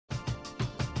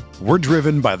We're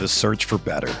driven by the search for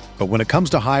better. But when it comes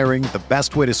to hiring, the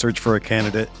best way to search for a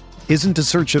candidate isn't to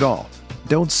search at all.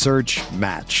 Don't search,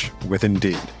 match with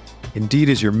Indeed. Indeed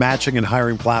is your matching and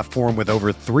hiring platform with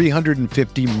over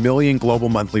 350 million global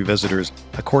monthly visitors,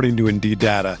 according to Indeed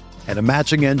data, and a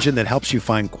matching engine that helps you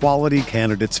find quality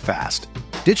candidates fast.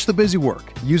 Ditch the busy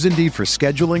work. Use Indeed for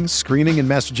scheduling, screening, and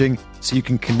messaging so you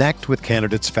can connect with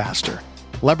candidates faster.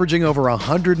 Leveraging over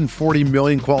 140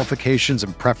 million qualifications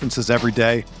and preferences every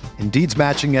day, Indeed's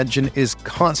matching engine is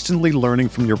constantly learning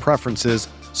from your preferences,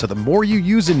 so the more you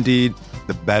use Indeed,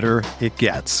 the better it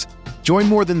gets. Join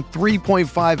more than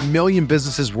 3.5 million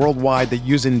businesses worldwide that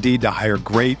use Indeed to hire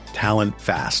great talent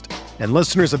fast. And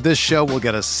listeners of this show will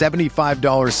get a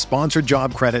 $75 sponsored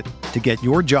job credit to get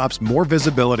your jobs more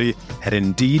visibility at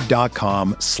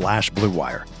Indeed.com/Blue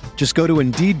Wire. Just go to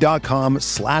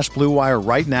Indeed.com/Blue Wire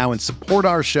right now and support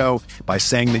our show by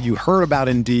saying that you heard about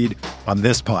Indeed on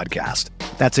this podcast.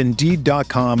 That's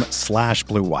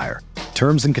Indeed.com/Blue Wire.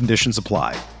 Terms and conditions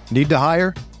apply. Need to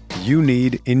hire? You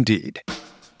need Indeed.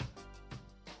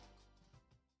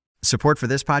 Support for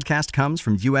this podcast comes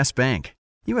from U.S. Bank.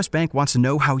 U.S. Bank wants to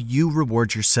know how you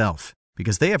reward yourself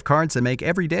because they have cards that make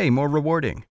every day more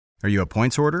rewarding. Are you a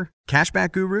points hoarder,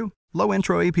 cashback guru, low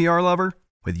intro APR lover?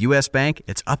 With U.S. Bank,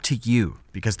 it's up to you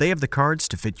because they have the cards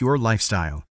to fit your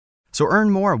lifestyle. So earn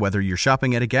more whether you're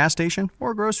shopping at a gas station or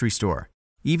a grocery store,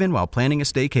 even while planning a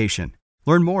staycation.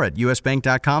 Learn more at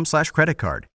usbank.com/credit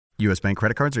card. U.S. Bank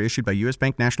credit cards are issued by U.S.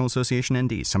 Bank National Association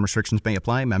ND. Some restrictions may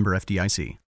apply. Member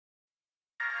FDIC.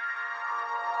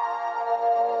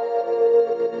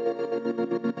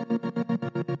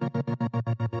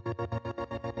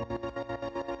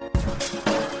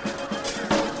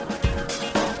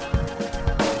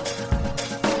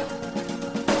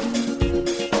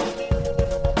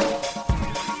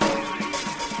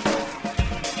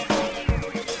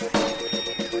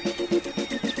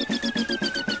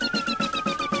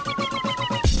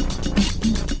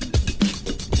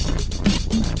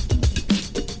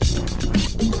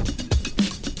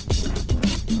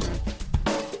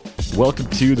 Welcome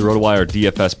to the RotoWire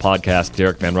DFS podcast.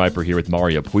 Derek Van Riper here with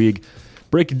Mario Puig,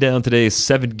 breaking down today's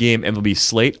 7-game MLB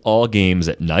slate, all games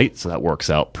at night, so that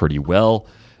works out pretty well.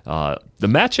 The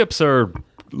matchups are a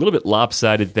little bit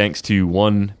lopsided thanks to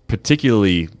one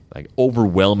particularly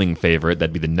overwhelming favorite.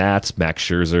 That'd be the Nats. Max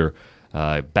Scherzer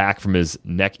back from his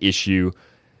neck issue.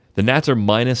 The Nats are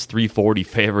minus 340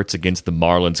 favorites against the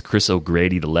Marlins. Chris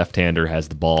O'Grady, the left-hander, has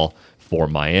the ball for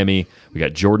Miami. We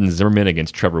got Jordan Zimmermann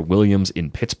against Trevor Williams in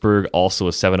Pittsburgh, also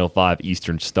a 7:05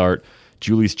 Eastern start.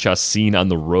 Julius Chassin on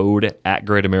the road at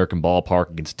Great American Ballpark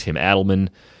against Tim Adelman.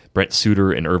 Brent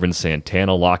Suter and Irvin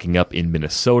Santana locking up in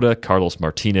Minnesota. Carlos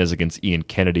Martinez against Ian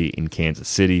Kennedy in Kansas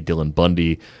City. Dylan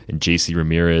Bundy and JC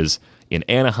Ramirez in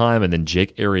Anaheim. And then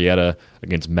Jake Arrieta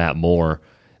against Matt Moore.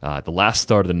 The last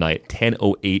start of the night,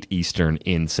 10:08 Eastern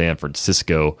in San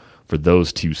Francisco for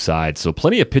those two sides. So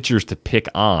plenty of pitchers to pick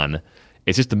on.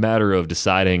 It's just a matter of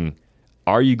deciding,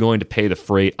 are you going to pay the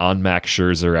freight on Max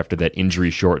Scherzer after that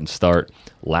injury-shortened start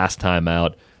last time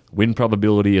out? Win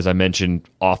probability, as I mentioned,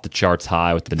 off the charts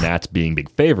high with the Nats being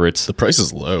big favorites. The price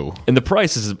is low. And the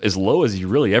price is as low as you're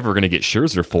really ever going to get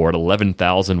Scherzer for at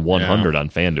 $11,100 on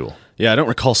FanDuel. Yeah, I don't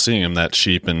recall seeing him that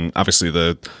cheap, and obviously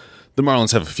the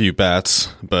Marlins have a few bats,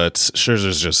 but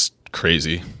Scherzer's just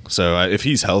crazy. So if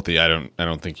he's healthy, I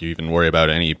don't think you even worry about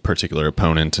any particular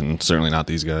opponent, and certainly not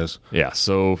these guys. Yeah,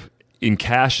 so in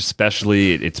cash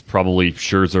especially, it's probably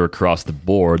Scherzer across the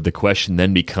board. The question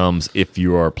then becomes, if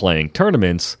you are playing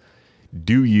tournaments,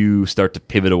 do you start to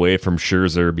pivot away from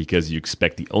Scherzer because you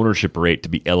expect the ownership rate to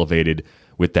be elevated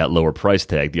with that lower price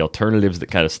tag? The alternatives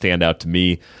that kind of stand out to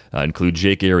me include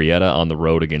Jake Arrieta on the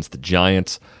road against the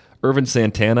Giants. Irvin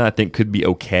Santana, I think, could be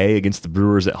okay against the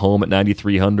Brewers at home at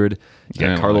 9,300. You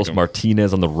got Carlos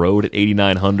Martinez on the road at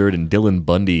 8,900, and Dylan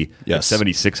Bundy at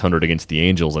 7,600 against the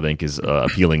Angels, I think, is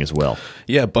appealing as well.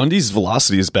 Yeah, Bundy's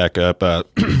velocity is back up.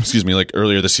 Excuse me, like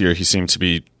earlier this year, he seemed to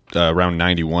be around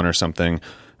 91 or something.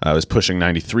 Was pushing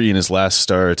 93 in his last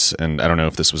start, and I don't know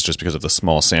if this was just because of the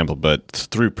small sample, but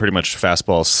threw pretty much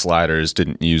fastball sliders,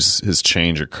 didn't use his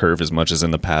change or curve as much as in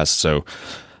the past, so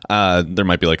there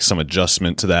might be like some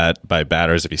adjustment to that by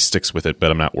batters if he sticks with it,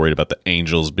 but I'm not worried about the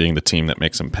Angels being the team that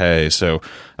makes him pay. So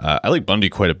I like Bundy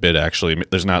quite a bit, actually.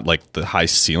 There's not like the high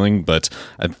ceiling, but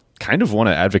I kind of want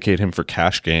to advocate him for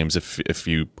cash games if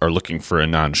you are looking for a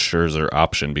non-Scherzer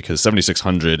option, because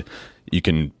 7,600, you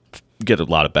can get a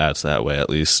lot of bats that way at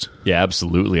least. Yeah,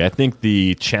 absolutely. I think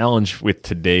the challenge with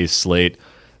today's slate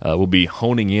will be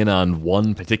honing in on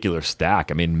one particular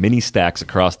stack. I mean, mini stacks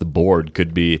across the board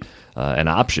could be an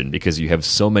option because you have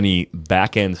so many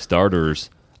back-end starters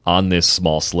on this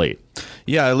small slate.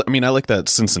 Yeah, I mean, I like that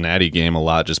Cincinnati game a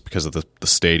lot just because of the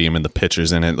stadium and the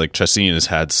pitchers in it. Like, Chacín has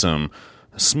had some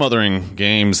smothering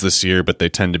games this year, but they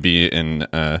tend to be in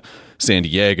San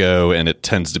Diego, and it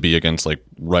tends to be against, like,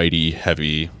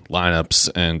 righty-heavy lineups.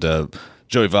 And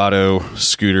Joey Votto,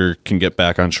 Scooter can get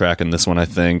back on track in this one, I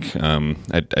think.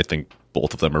 I think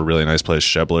both of them are really nice plays.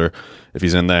 Schebler, if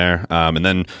he's in there. And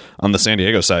then on the San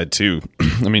Diego side, too,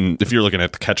 I mean, if you're looking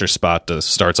at the catcher spot to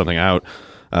start something out,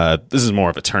 this is more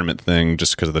of a tournament thing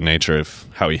just because of the nature of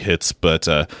how he hits. But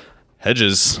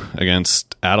Hedges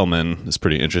against Adelman is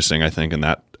pretty interesting, I think, in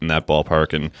that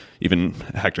ballpark. And even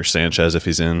Hector Sanchez, if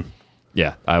he's in.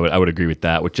 Yeah, I would agree with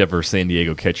that. Whichever San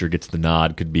Diego catcher gets the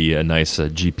nod could be a nice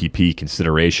GPP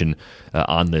consideration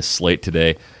on this slate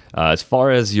today. As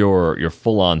far as your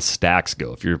full-on stacks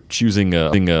go, if you're choosing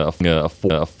a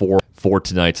for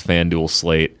tonight's FanDuel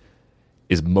slate,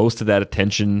 is most of that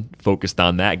attention focused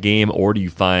on that game, or do you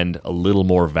find a little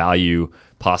more value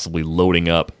possibly loading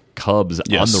up Cubs on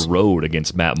the road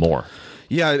against Matt Moore?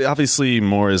 Yeah, obviously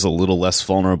Moore is a little less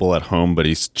vulnerable at home, but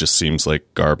he just seems like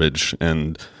garbage.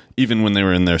 And even when they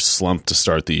were in their slump to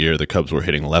start the year, the Cubs were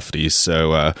hitting lefties.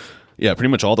 So, yeah, pretty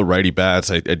much all the righty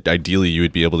bats. Ideally, you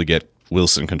would be able to get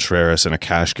Wilson Contreras in a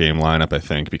cash game lineup, I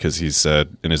think, because he's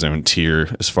in his own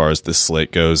tier as far as this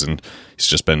slate goes, and he's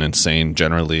just been insane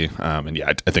generally. And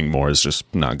yeah, I think Moore is just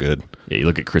not good. Yeah, you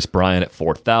look at Chris Bryant at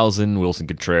 4,000, Wilson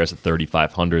Contreras at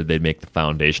 3,500. They'd make the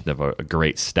foundation of a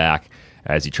great stack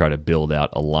as you try to build out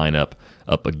a lineup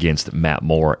up against Matt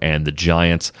Moore and the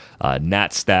Giants.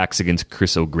 Nat stacks against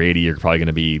Chris O'Grady are probably going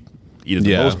to be either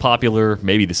the most popular,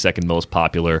 maybe the second most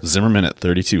popular. Zimmerman at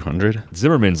 3,200.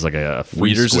 Zimmerman's like a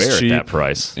free square at that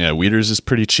price. Yeah, Wieters is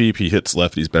pretty cheap. He hits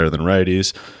lefties better than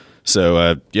righties.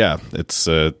 So, yeah, it's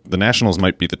the Nationals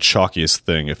might be the chalkiest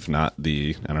thing, if not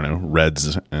the,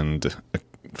 Reds and a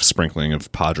sprinkling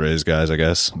of Padres guys, I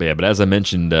guess. But as I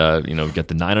mentioned, we've got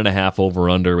the 9.5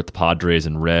 over-under with the Padres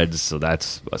and Reds, so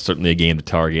that's certainly a game to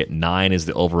target. 9 is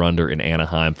the over-under in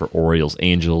Anaheim for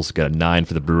Orioles-Angels. Got a 9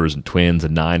 for the Brewers and Twins, a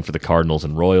 9 for the Cardinals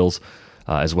and Royals,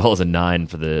 as well as a 9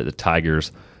 for the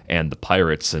Tigers and the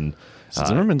Pirates. And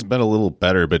Zimmerman's been a little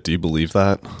better, but do you believe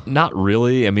that? Not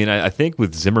really. I mean, I think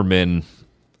with Zimmerman,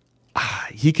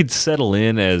 he could settle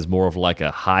in as more of like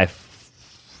a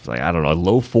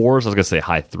low fours. I was going to say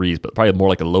high threes, but probably more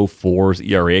like a low fours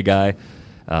ERA guy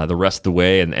the rest of the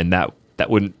way, and that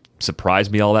wouldn't surprise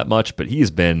me all that much, but he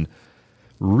has been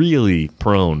really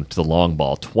prone to the long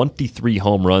ball. 23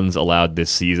 home runs allowed this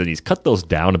season. He's cut those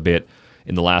down a bit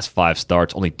in the last 5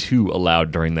 starts, only 2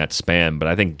 allowed during that span, but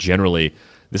I think generally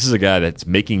this is a guy that's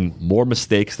making more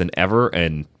mistakes than ever,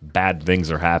 and bad things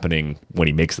are happening when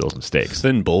he makes those mistakes.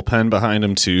 Thin bullpen behind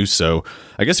him, too, so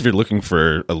I guess if you're looking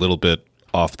for a little bit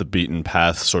off the beaten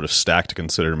path sort of stack to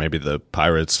consider, maybe the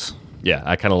Pirates. Yeah,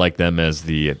 I kind of like them as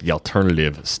the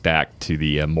alternative stack to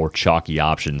the more chalky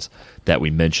options that we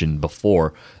mentioned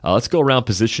before. Let's go around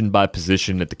position by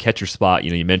position at the catcher spot.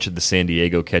 You mentioned the San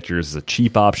Diego catchers as a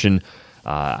cheap option.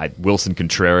 Wilson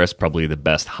Contreras, probably the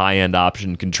best high-end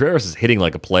option. Contreras is hitting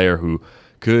like a player who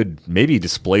could maybe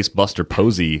displace Buster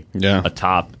Posey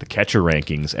atop the catcher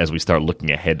rankings as we start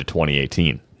looking ahead to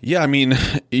 2018. Yeah, I mean,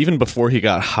 even before he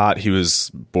got hot, he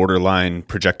was borderline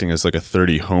projecting as like a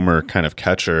 30-homer kind of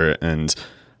catcher, and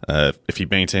if he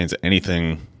maintains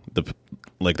anything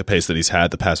the pace that he's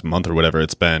had the past month or whatever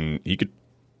it's been, he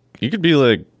could be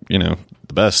like, the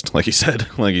best, like he said.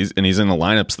 He's in the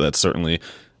lineups that certainly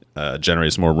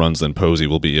generates more runs than Posey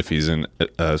will be if he's in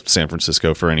San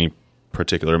Francisco for any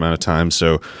particular amount of time.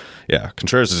 So, yeah,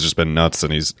 Contreras has just been nuts,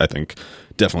 and he's, I think,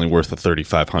 definitely worth the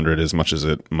 3,500 as much as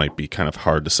it might be kind of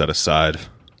hard to set aside.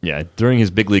 Yeah, during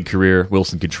his big league career,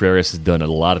 Wilson Contreras has done a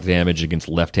lot of damage against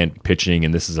left-handed pitching,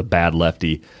 and this is a bad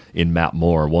lefty in Matt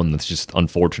Moore, one that's just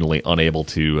unfortunately unable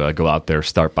to go out there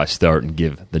start by start and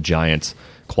give the Giants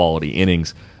quality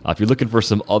innings. If you're looking for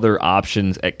some other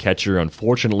options at catcher,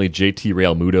 unfortunately, JT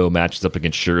Realmuto matches up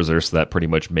against Scherzer, so that pretty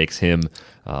much makes him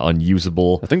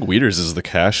unusable. I think Wieters is the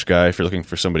cash guy if you're looking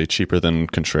for somebody cheaper than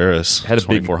Contreras. Had a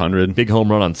big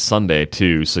home run on Sunday,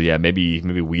 too. So, yeah, maybe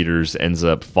Wieters ends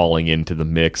up falling into the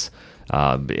mix.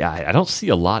 But yeah, I don't see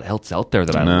a lot else out there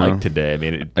that I like today. I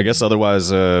mean, I guess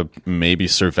otherwise, maybe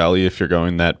Cervelli if you're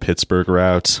going that Pittsburgh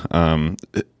route.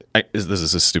 This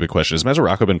is a stupid question. Has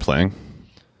Mesoraco been playing?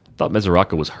 I thought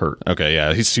Mesoraco was hurt. Okay,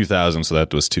 yeah, he's 2,000, so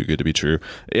that was too good to be true.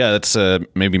 Yeah, that's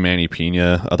maybe Manny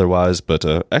Pena otherwise, but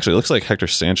actually it looks like Hector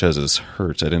Sanchez is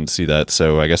hurt. I didn't see that,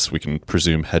 so I guess we can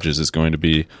presume Hedges is going to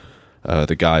be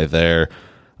the guy there.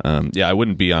 I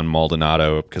wouldn't be on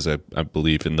Maldonado because I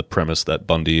believe in the premise that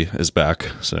Bundy is back.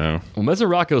 So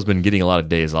Mesoraco's been getting a lot of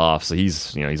days off, so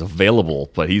he's available,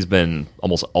 but he's been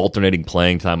almost alternating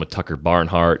playing time with Tucker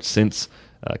Barnhart since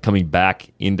coming back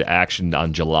into action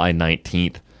on July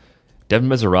 19th. Devin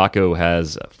Mesoraco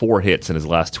has 4 hits in his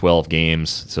last 12 games,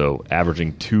 so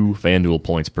averaging 2 FanDuel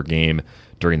points per game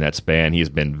during that span. He has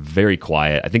been very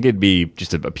quiet. I think it'd be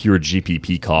just a pure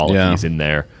GPP call if he's in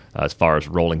there as far as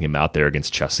rolling him out there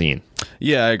against Chacín.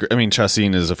 Yeah, I agree. I mean,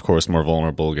 Chacín is, of course, more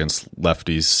vulnerable against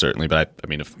lefties, certainly, but I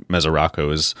mean, if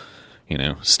Mesoraco is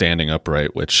standing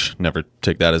upright, which never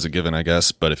take that as a given, I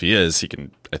guess. But if he is, he can,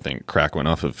 I think, crack one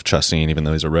off of Chacín, even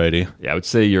though he's a righty. Yeah, I would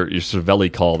say your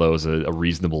Cervelli call, though, is a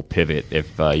reasonable pivot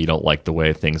if you don't like the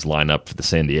way things line up for the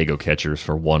San Diego catchers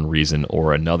for one reason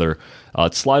or another.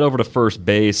 Let's slide over to first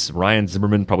base. Ryan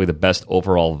Zimmerman, probably the best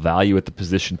overall value at the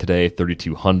position today,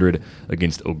 3,200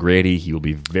 against O'Grady. He will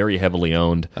be very heavily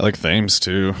owned. I like Thames,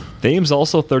 too. Thames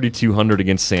also 3,200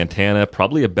 against Santana,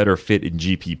 probably a better fit in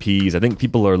GPPs. I think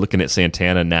people are looking at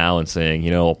Santana now and saying,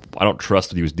 I don't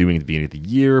trust what he was doing at the beginning of the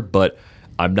year, but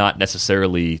I'm not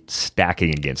necessarily stacking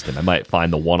against him. I might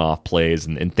find the one-off plays,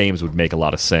 and Thames would make a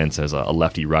lot of sense as a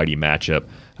lefty-righty matchup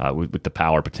with the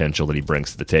power potential that he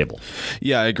brings to the table.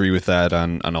 Yeah, I agree with that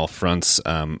on all fronts.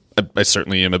 I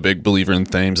certainly am a big believer in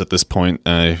Thames at this point,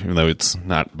 even though it's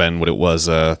not been what it was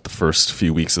the first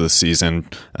few weeks of the season.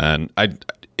 And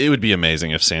it would be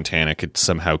amazing if Santana could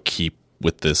somehow keep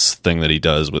with this thing that he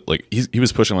does. With he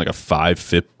was pushing like a 5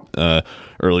 FIP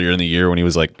earlier in the year when he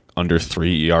was like under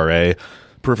 3 ERA.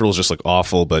 Peripherals just look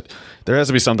awful, but there has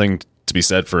to be something to be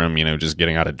said for him, just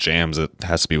getting out of jams. It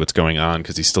has to be what's going on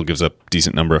because he still gives up a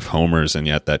decent number of homers, and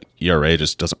yet that ERA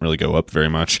just doesn't really go up very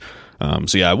much.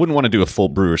 So yeah, I wouldn't want to do a full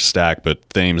Brewer stack, but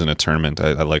Thames in a tournament,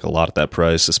 I like a lot at that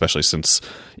price, especially since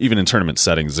even in tournament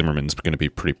settings, Zimmerman's going to be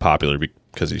pretty popular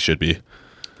because he should be.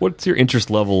 What's your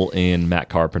interest level in Matt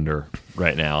Carpenter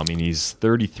right now? I mean, he's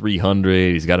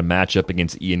 3,300. He's got a matchup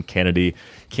against Ian Kennedy.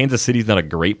 Kansas City's not a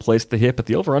great place to hit, but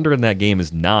the over-under in that game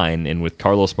is 9. And with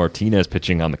Carlos Martinez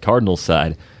pitching on the Cardinals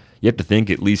side, you have to think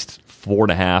at least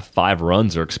 4.5, 5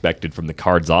 runs are expected from the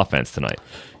Cards offense tonight.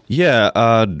 Yeah,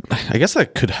 I guess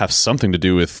that could have something to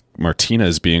do with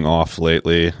Martinez being off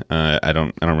lately. I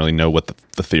don't really know what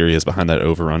the theory is behind that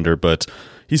over-under, but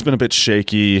he's been a bit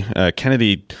shaky.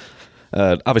 Kennedy,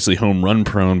 obviously home run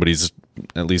prone, but he's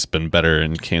at least been better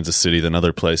in Kansas City than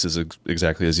other places,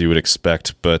 exactly as you would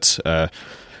expect. But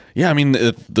yeah, I mean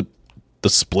the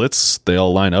splits, they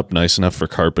all line up nice enough for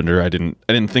Carpenter. I didn't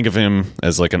think of him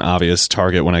as like an obvious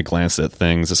target when I glanced at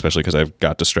things, especially because I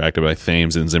got distracted by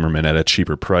Thames and Zimmerman at a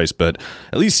cheaper price. But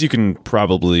at least you can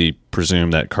probably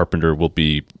presume that Carpenter will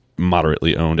be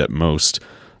moderately owned at most,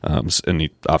 and he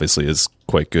obviously is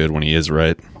quite good when he is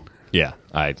right. Yeah,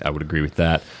 I would agree with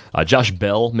that. Josh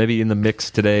Bell maybe in the mix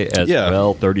today as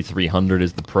well. 3,300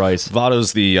 is the price.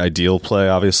 Votto's the ideal play,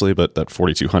 obviously, but that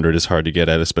 4,200 is hard to get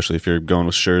at, especially if you're going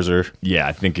with Scherzer. Yeah,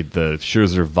 I think the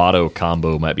Scherzer-Votto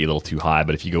combo might be a little too high,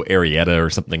 but if you go Arrieta or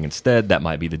something instead, that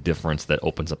might be the difference that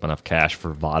opens up enough cash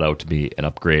for Votto to be an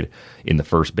upgrade in the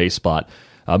first base spot.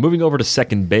 Moving over to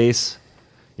second base,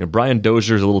 Brian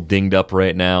Dozier's a little dinged up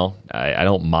right now. I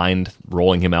don't mind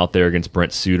rolling him out there against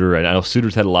Brent Suter. I know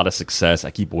Suter's had a lot of success.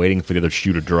 I keep waiting for the other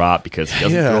shoe to drop because he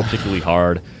doesn't throw particularly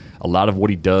hard. A lot of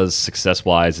what he does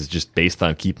success-wise is just based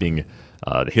on keeping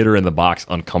the hitter in the box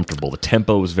uncomfortable. The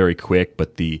tempo is very quick,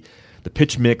 but the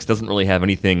pitch mix doesn't really have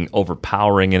anything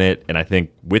overpowering in it. And I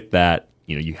think with that,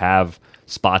 you have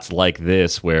spots like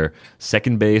this where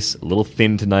second base, a little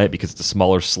thin tonight because it's a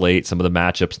smaller slate. Some of the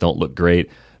matchups don't look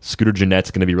great. Scooter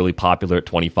Gennett's going to be really popular at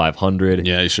 2,500.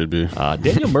 Yeah, he should be.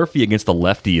 Daniel Murphy against the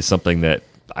lefty is something that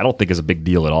I don't think is a big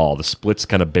deal at all. The splits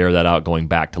kind of bear that out going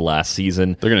back to last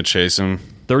season. They're going to chase him.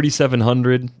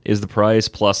 3,700 is the price,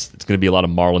 plus it's going to be a lot of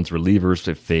Marlins relievers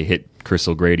if they hit Chris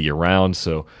O'Grady around.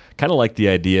 So kind of like the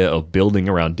idea of building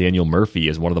around Daniel Murphy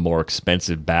as one of the more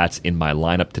expensive bats in my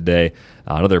lineup today.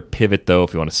 Another pivot, though,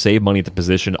 if you want to save money at the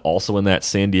position, also in that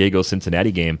San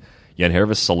Diego-Cincinnati game,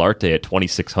 Yangervis Solarte at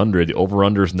 2,600. The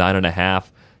over-under is 9.5.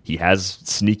 He has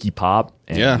sneaky pop.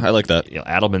 And, yeah, I like that.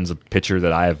 Adelman's a pitcher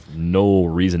that I have no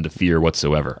reason to fear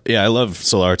whatsoever. Yeah, I love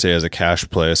Solarte as a cash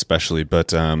play especially,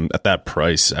 but at that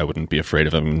price, I wouldn't be afraid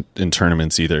of him in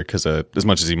tournaments either because as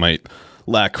much as he might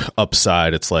lack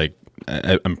upside, it's like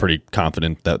I'm pretty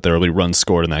confident that there will be runs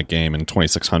scored in that game, and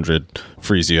 2,600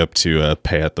 frees you up to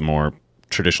pay at the more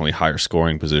traditionally higher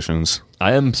scoring positions.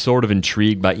 I am sort of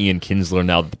intrigued by Ian Kinsler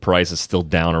now that the price is still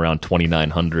down around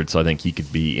 2,900, so I think he could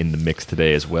be in the mix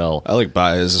today as well. I like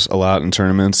Baez a lot in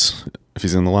tournaments if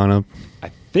he's in the lineup.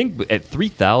 I think at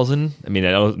 3,000, I mean,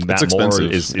 I know Matt Moore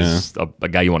is a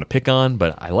guy you want to pick on,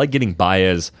 but I like getting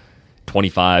Baez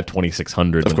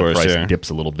 2,600 when the price dips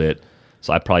a little bit.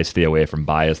 So I'd probably stay away from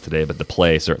Baez today, but the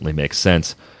play certainly makes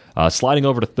sense. Sliding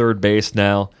over to third base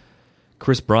now,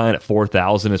 Chris Bryant at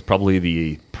 4,000 is probably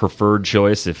the preferred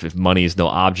choice if money is no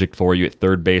object for you at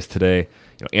third base today.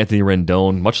 Anthony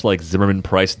Rendon, much like Zimmerman,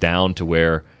 priced down to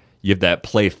where you have that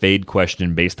play fade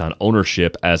question based on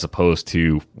ownership as opposed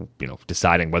to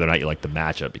deciding whether or not you like the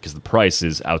matchup, because the price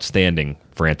is outstanding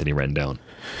for Anthony Rendon.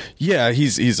 Yeah,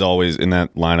 he's always in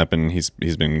that lineup, and he's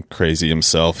been crazy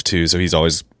himself too. So he's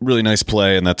always really nice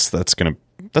play, and that's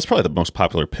probably the most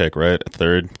popular pick, right? At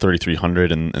third,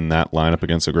 3,300 in that lineup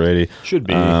against O'Grady. Should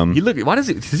be.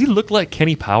 Does he look like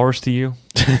Kenny Powers to you?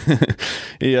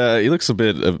 Yeah, he looks a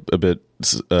bit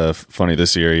funny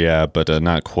this year, yeah, but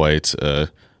not quite.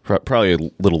 Probably a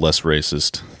little less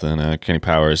racist than Kenny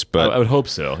Powers, but I would hope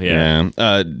so. Yeah.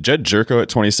 Jed Jerko at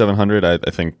 2,700. I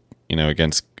think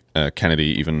against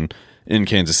Kennedy, even in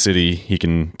Kansas City, he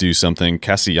can do something.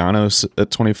 Castellanos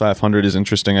at 2,500 is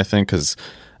interesting, I think, because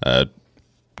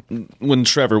when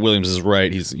Trevor Williams is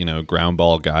right, he's a ground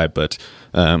ball guy, but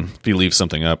if he leaves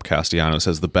something up, Castellanos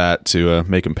has the bat to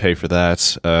make him pay for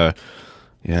that. I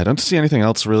don't see anything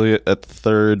else really at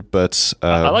third, but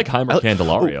I like Heimer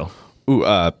Candelario.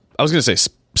 I was going to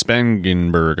say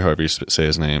Spangenberg, however you say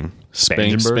his name.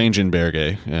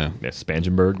 Spangenberg, yeah.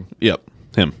 Spangenberg? Yep,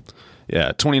 him.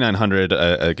 Yeah, 2,900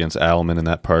 against Alman in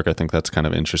that park. I think that's kind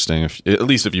of interesting, at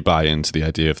least if you buy into the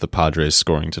idea of the Padres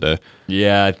scoring today.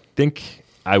 Yeah, I think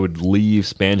I would leave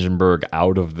Spangenberg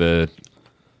out of the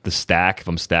stack if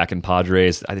I'm stacking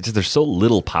Padres. There's so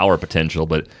little power potential,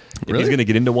 but if he's going to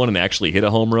get into one and actually hit a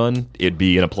home run, it'd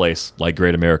be in a place like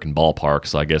Great American Ballpark,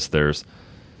 so I guess there's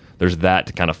that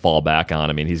to kind of fall back on.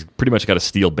 I mean, he's pretty much got to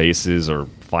steal bases or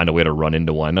find a way to run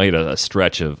into one. I know he had a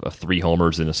stretch of 3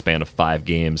 homers in a span of 5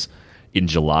 games in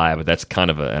July, but that's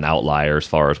kind of an outlier as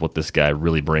far as what this guy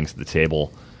really brings to the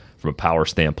table from a power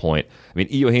standpoint. I mean,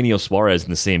 Eugenio Suarez in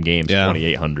the same game is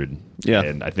 2,800. Yeah.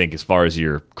 And I think as far as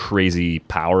your crazy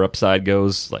power upside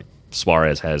goes, like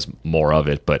Suarez has more of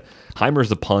it. But Heimer's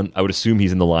the punt. I would assume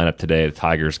he's in the lineup today. The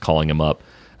Tigers calling him up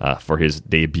for his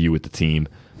debut with the team.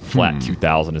 Flat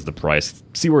 2,000 is the price.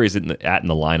 See where he's at in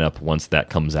the lineup once that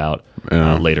comes out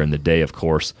later in the day, of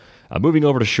course. Moving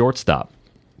over to shortstop.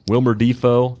 Wilmer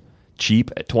Difo, cheap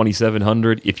at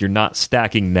 2,700. If you're not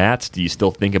stacking Nats, do you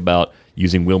still think about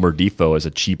using Wilmer Difo as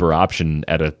a cheaper option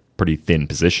at a pretty thin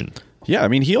position? Yeah, I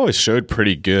mean, he always showed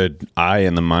pretty good eye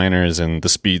in the minors, and the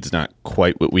speed's not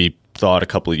quite what we thought a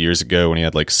couple of years ago when he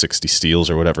had like 60 steals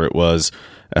or whatever it was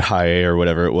at high A or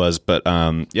whatever it was. But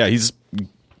he's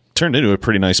turned into a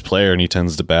pretty nice player, and he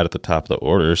tends to bat at the top of the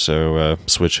order, so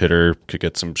switch hitter, could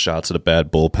get some shots at a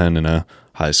bad bullpen in a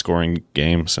high-scoring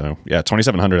game. So,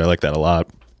 2,700, I like that a lot.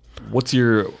 What's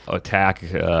your attack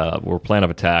or plan of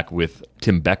attack with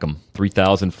Tim Beckham?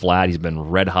 3,000 flat. He's been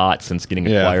red hot since getting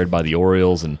acquired by the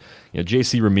Orioles, and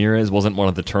J.C. Ramirez wasn't one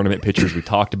of the tournament pitchers we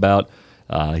talked about.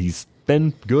 He's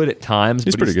been good at times.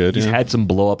 He's pretty good. He's had some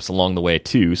blow-ups along the way,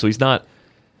 too, so he's not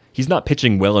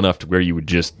pitching well enough to where you would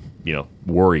just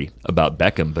worry about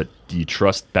Beckham, but do you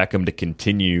trust Beckham to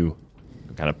continue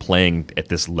kind of playing at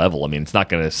this level? I mean, it's not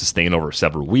going to sustain over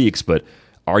several weeks, but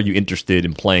are you interested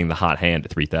in playing the hot hand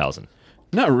at 3,000?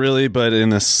 Not really, but in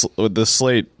the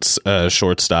slate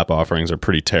shortstop offerings are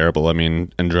pretty terrible. I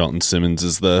mean, Andrelton Simmons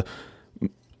is the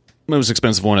most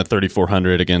expensive one at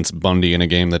 3,400 against Bundy in a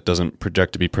game that doesn't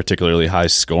project to be particularly high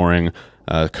scoring.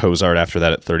 Cozart after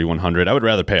that at 3,100. I would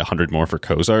rather pay 100 more for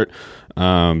Cozart.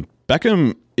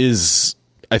 Beckham is,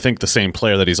 I think, the same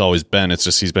player that he's always been. It's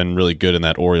just he's been really good in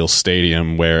that Orioles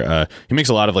stadium where he makes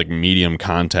a lot of like medium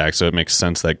contact, so it makes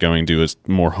sense that going to a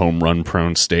more home run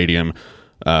prone stadium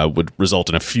would result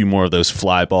in a few more of those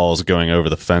fly balls going over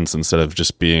the fence instead of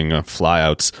just being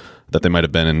flyouts that they might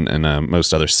have been in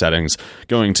most other settings.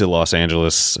 Going to Los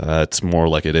Angeles, it's more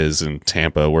like it is in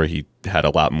Tampa, where he had a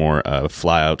lot more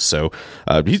flyouts. So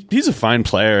he's a fine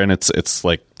player, and it's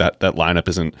like that lineup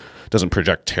doesn't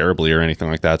project terribly or anything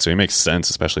like that. So he makes sense,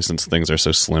 especially since things are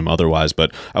so slim otherwise.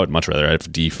 But I would much rather have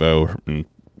Difo, and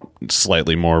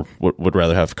slightly more would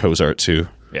rather have Cozart too.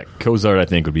 Yeah, Cozart I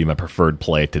think would be my preferred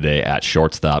play today at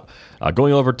shortstop.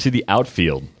 Going over to the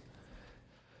outfield.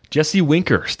 Jesse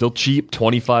Winker, still cheap,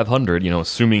 2,500.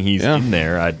 Assuming he's in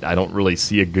there, I don't really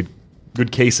see a good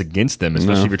case against him,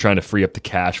 especially if you're trying to free up the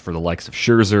cash for the likes of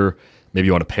Scherzer. Maybe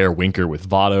you want to pair Winker with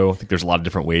Votto. I think there's a lot of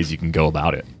different ways you can go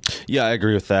about it. Yeah, I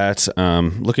agree with that.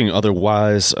 Looking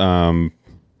otherwise, the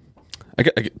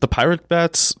Pirate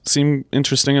bats seem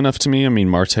interesting enough to me. I mean,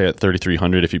 Marte at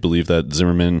 3,300, if you believe that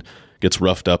Zimmerman gets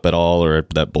roughed up at all, or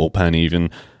that bullpen even.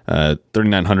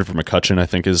 3,900 for McCutchen, I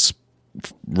think, is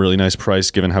really nice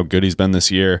price given how good he's been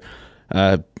this year.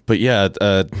 But yeah,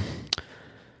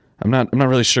 I'm not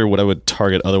really sure what I would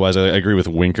target otherwise. I agree with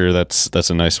Winker. That's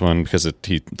a nice one because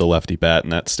the lefty bat in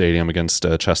that stadium against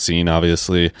Chacín,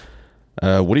 obviously.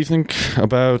 What do you think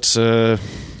about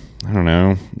I don't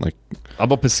know, like, how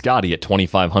about Piscotty at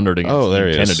 2,500 against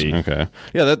Kennedy? Is. Okay,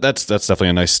 yeah, that's definitely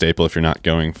a nice staple if you're not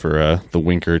going for the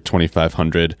Winker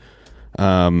 2,500.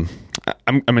 I'm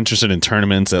interested in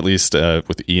tournaments, at least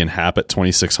with Ian Happ at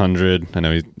 2,600. I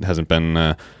know he hasn't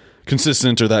been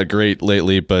consistent or that great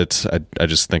lately, but I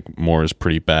just think Moore is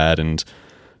pretty bad, and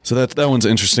so that one's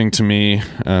interesting to me.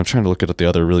 I'm trying to look at the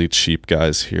other really cheap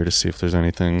guys here to see if there's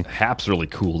anything. Happ's really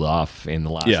cooled off in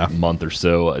the last month or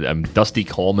so. Dusty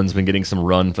Coleman's been getting some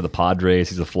run for the Padres.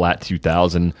 He's a flat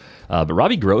 2,000. But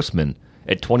Robbie Grossman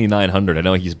at 2,900. I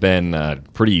know he's been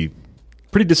pretty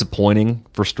disappointing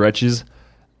for stretches.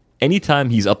 Anytime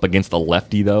he's up against a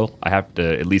lefty, though, I have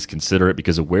to at least consider it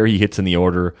because of where he hits in the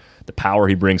order, the power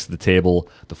he brings to the table.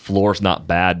 The floor's not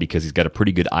bad because he's got a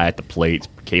pretty good eye at the plate,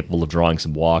 capable of drawing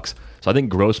some walks. So I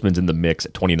think Grossman's in the mix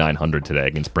at 2,900 today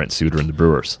against Brent Suter and the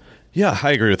Brewers. Yeah,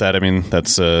 I agree with that. I mean,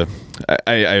 that's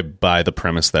I buy the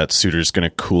premise that Suter's going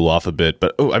to cool off a bit.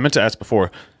 But I meant to ask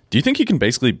before, do you think he can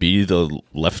basically be the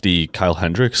lefty Kyle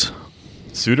Hendricks?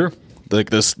 Suter? Like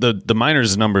this, the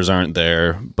minors numbers aren't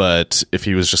there, but if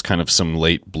he was just kind of some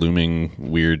late blooming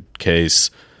weird case,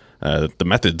 the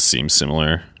methods seem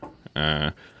similar.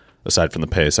 Aside from the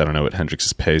pace, I don't know what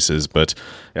Hendricks' pace is, but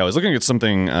yeah, I was looking at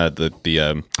something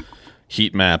the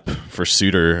heat map for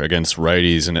Suter against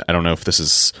righties, and I don't know if this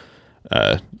is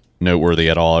noteworthy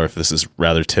at all or if this is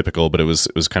rather typical, but it was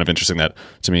kind of interesting that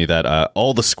to me that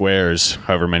all the squares,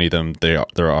 however many of them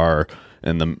there are.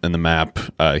 In the map,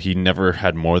 he never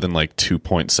had more than like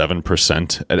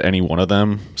 2.7% at any one of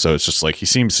them. So it's just like he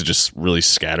seems to just really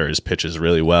scatter his pitches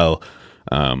really well.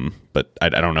 But I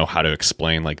don't know how to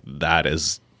explain like that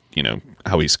as, you know,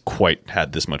 how he's quite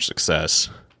had this much success.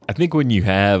 I think when you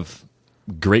have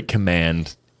great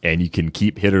command and you can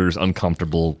keep hitters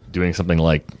uncomfortable doing something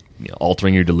like, you know,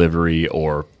 altering your delivery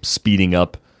or speeding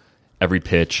up every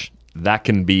pitch, that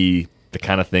can be the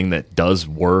kind of thing that does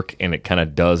work, and it kind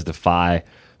of does defy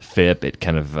FIP. It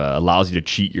kind of allows you to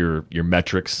cheat your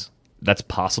metrics. That's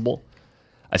possible.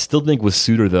 I still think with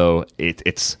Suter, though,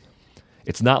 it's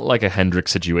not like a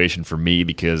Hendricks situation for me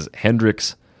because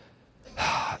Hendricks,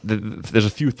 there's a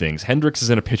few things. Hendricks is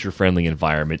in a pitcher-friendly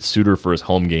environment. Suter for his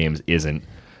home games isn't,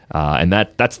 and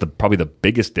that's probably the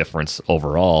biggest difference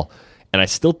overall. And I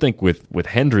still think with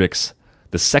Hendricks,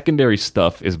 the secondary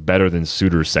stuff is better than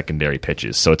Suter's secondary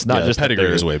pitches. So it's not just the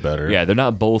pedigree is way better. Yeah, they're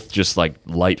not both just like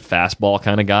light fastball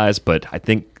kind of guys, but I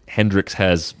think Hendricks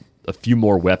has a few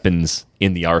more weapons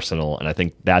in the arsenal, and I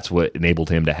think that's what enabled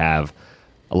him to have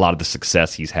a lot of the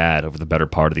success he's had over the better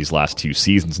part of these last two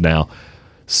seasons now.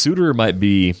 Suter might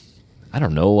be, I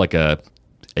don't know, like a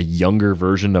younger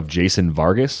version of Jason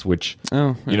Vargas, which,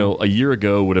 you know, a year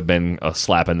ago would have been a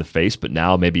slap in the face, but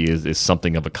now maybe is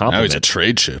something of a compliment. Now he's a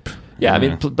trade chip. Yeah, I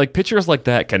mean, like pitchers like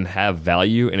that can have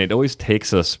value, and it always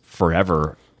takes us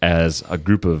forever as a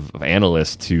group of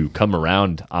analysts to come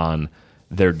around on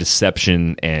their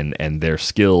deception and their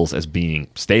skills as being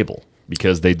stable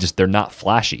because they're not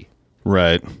flashy.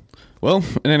 Right. Well,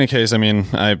 in any case, I mean,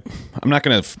 I'm not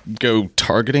going to go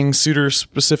targeting Suter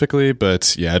specifically,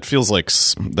 but yeah, it feels like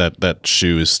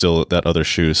that other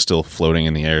shoe is still floating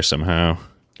in the air somehow.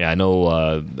 Yeah, I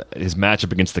know his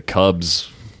matchup against the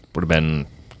Cubs would have been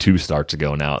 2 starts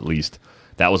ago now at least.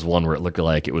 That was one where it looked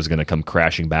like it was going to come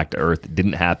crashing back to earth. It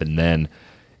didn't happen then.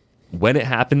 When it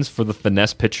happens for the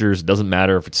finesse pitchers, it doesn't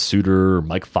matter if it's Suter or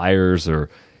Mike Fiers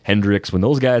or Hendricks. When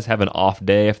those guys have an off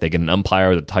day, if they get an umpire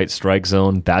with a tight strike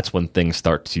zone, that's when things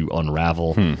start to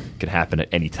unravel. It can happen at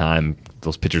any time.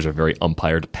 Those pitchers are very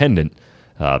umpire dependent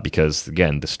because,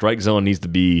 again, the strike zone needs to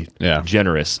be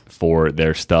generous for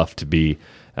their stuff to be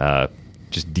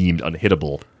just deemed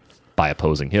unhittable by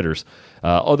opposing hitters.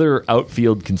 Other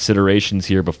outfield considerations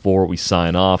here before we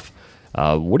sign off.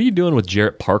 What are you doing with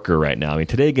Jarrett Parker right now? I mean,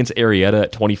 today against Arrieta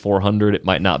at 2,400, it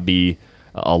might not be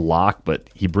a lock, but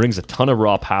he brings a ton of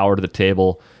raw power to the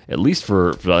table, at least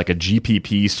for like a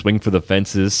GPP swing for the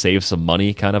fences, save some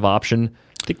money kind of option.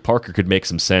 I think Parker could make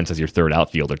some sense as your third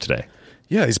outfielder today.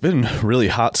 Yeah, he's been really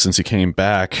hot since he came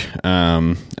back.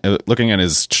 Looking at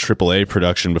his AAA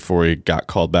production before he got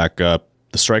called back up,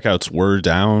 the strikeouts were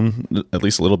down at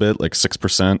least a little bit, like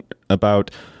 6%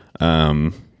 about.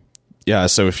 Yeah,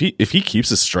 so if he keeps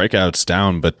his strikeouts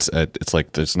down, but it's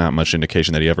like there's not much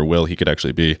indication that he ever will, he could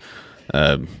actually be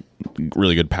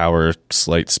really good power,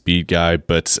 slight speed guy.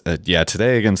 But yeah,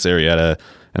 today against Arrieta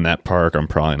and that park, I'm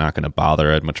probably not going to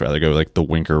bother. I'd much rather go like the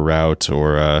Winker route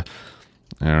or I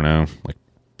don't know, like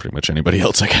pretty much anybody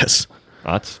else, I guess.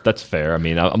 That's fair. I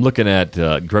mean, I'm looking at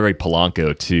Gregory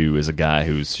Polanco too, as a guy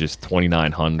who's just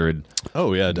 2,900.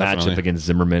 Oh yeah, definitely. Matchup against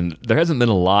Zimmerman. There hasn't been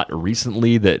a lot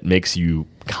recently that makes you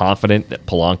confident that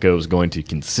Polanco is going to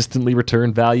consistently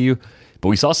return value, but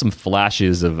we saw some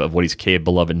flashes of what he's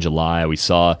capable of in July. We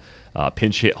saw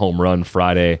pinch hit home run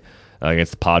Friday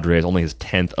against the Padres, only his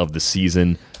 10th of the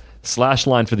season. Slash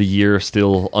line for the year,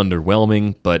 still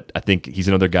underwhelming, but I think he's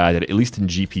another guy that, at least in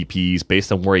GPPs,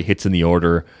 based on where he hits in the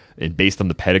order and based on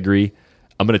the pedigree,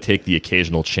 I'm going to take the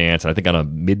occasional chance. And I think on a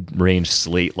mid-range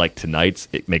slate like tonight's,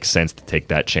 it makes sense to take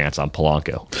that chance on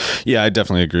Polanco. Yeah, I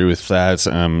definitely agree with that.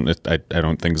 I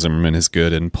don't think Zimmerman is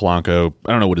good, and Polanco,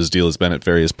 I don't know what his deal has been at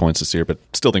various points this year, but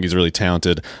still think he's really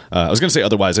talented. I was going to say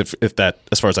otherwise, if that,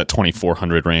 as far as that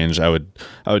 2,400 range, I would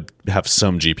have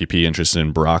some GPP interest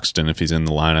in Broxton if he's in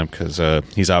the lineup, because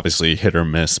he's obviously hit or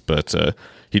miss, but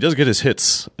he does get his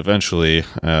hits eventually,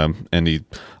 and he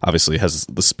obviously has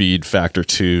the speed factor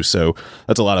too. So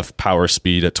that's a lot of power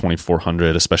speed at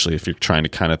 2,400, especially if you're trying to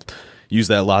kind of use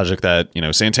that logic that, you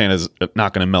know, Santana's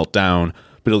not going to melt down,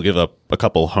 but he'll give up a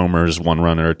couple homers,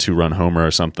 1-run or a 2-run homer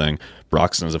or something.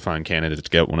 Broxton is a fine candidate to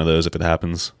get one of those if it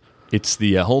happens. It's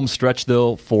the home stretch,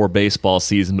 though, for baseball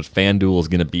season, but FanDuel is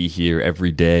going to be here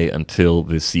every day until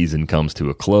this season comes to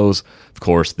a close. Of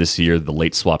course, this year, the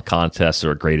late swap contests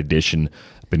are a great addition.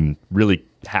 I've been really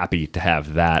happy to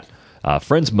have that.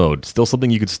 Friends mode, still something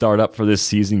you could start up for this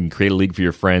season. You can create a league for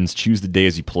your friends, choose the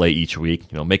days you play each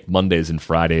week, make Mondays and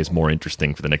Fridays more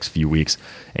interesting for the next few weeks,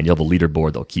 and you'll have a leaderboard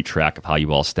that'll keep track of how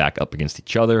you all stack up against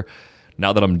each other.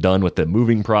 Now that I'm done with the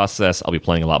moving process, I'll be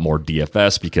playing a lot more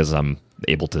DFS because I'm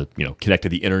able to, connect to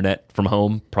the internet from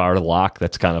home prior to lock.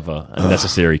 That's kind of a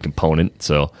necessary component.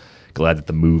 So glad that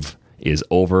the move is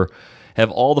over. Have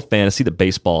all the fantasy that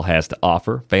baseball has to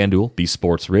offer. FanDuel, be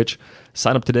sports rich.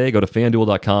 Sign up today. Go to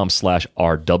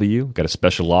FanDuel.com/RW. Got a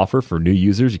special offer for new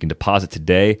users. You can deposit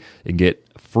today and get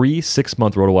free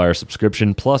 6-month RotoWire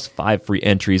subscription plus 5 free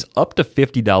entries up to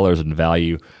 $50 in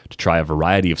value to try a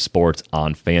variety of sports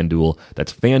on FanDuel.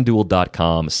 That's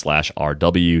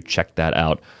FanDuel.com/RW. Check that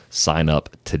out. Sign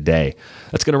up today.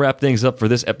 That's going to wrap things up for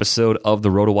this episode of the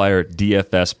RotoWire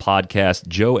DFS podcast.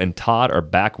 Joe and Todd are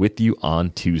back with you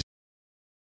on Tuesday.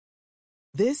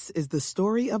 This is the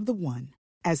story of the one.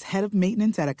 As head of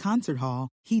maintenance at a concert hall,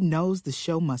 he knows the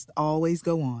show must always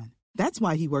go on. That's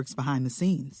why he works behind the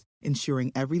scenes,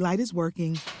 ensuring every light is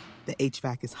working, the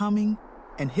HVAC is humming,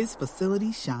 and his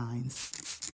facility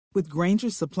shines. With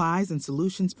Grainger's supplies and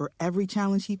solutions for every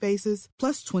challenge he faces,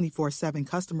 plus 24/7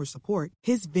 customer support,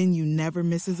 his venue never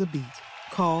misses a beat.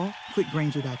 Call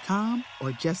quickgrainger.com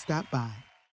or just stop by.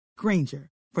 Grainger,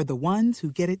 for the ones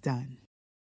who get it done.